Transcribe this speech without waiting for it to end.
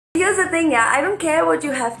here's the thing, yeah, I don't care what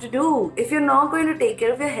you have to do. If you're not going to take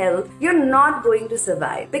care of your health, you're not going to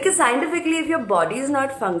survive. Because scientifically, if your body is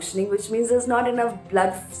not functioning, which means there's not enough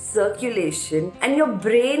blood circulation, and your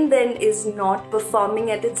brain then is not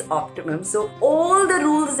performing at its optimum. So all the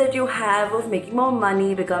rules that you have of making more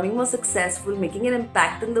money, becoming more successful, making an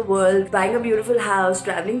impact in the world, buying a beautiful house,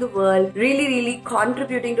 traveling the world, really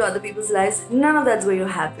contributing to other people's lives, none of that's going to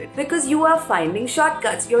happen. Because you are finding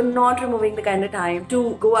shortcuts. You're not removing the kind of time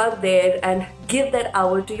to go out there and give that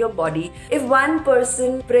hour to your body. If one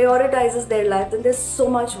person prioritizes their life, then there's so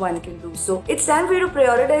much one can do. So it's time for you to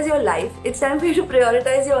prioritize your life. It's time for you to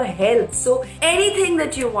prioritize your health. So anything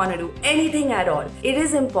that you want to do, anything at all, it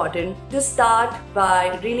is important to start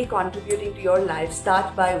by really contributing to your life.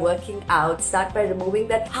 Start by working out. Start by removing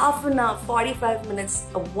that half an hour, 45 minutes,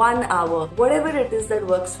 1 hour, whatever it is that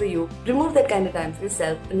works for you. Remove that kind of time for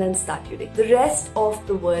yourself and then start your day. The rest of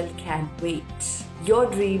the world can wait. Your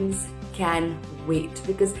dreams can wait,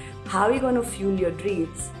 because how are you going to fuel your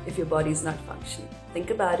dreams if your body is not functioning? Think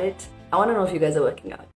about it. I want to know if you guys are working out.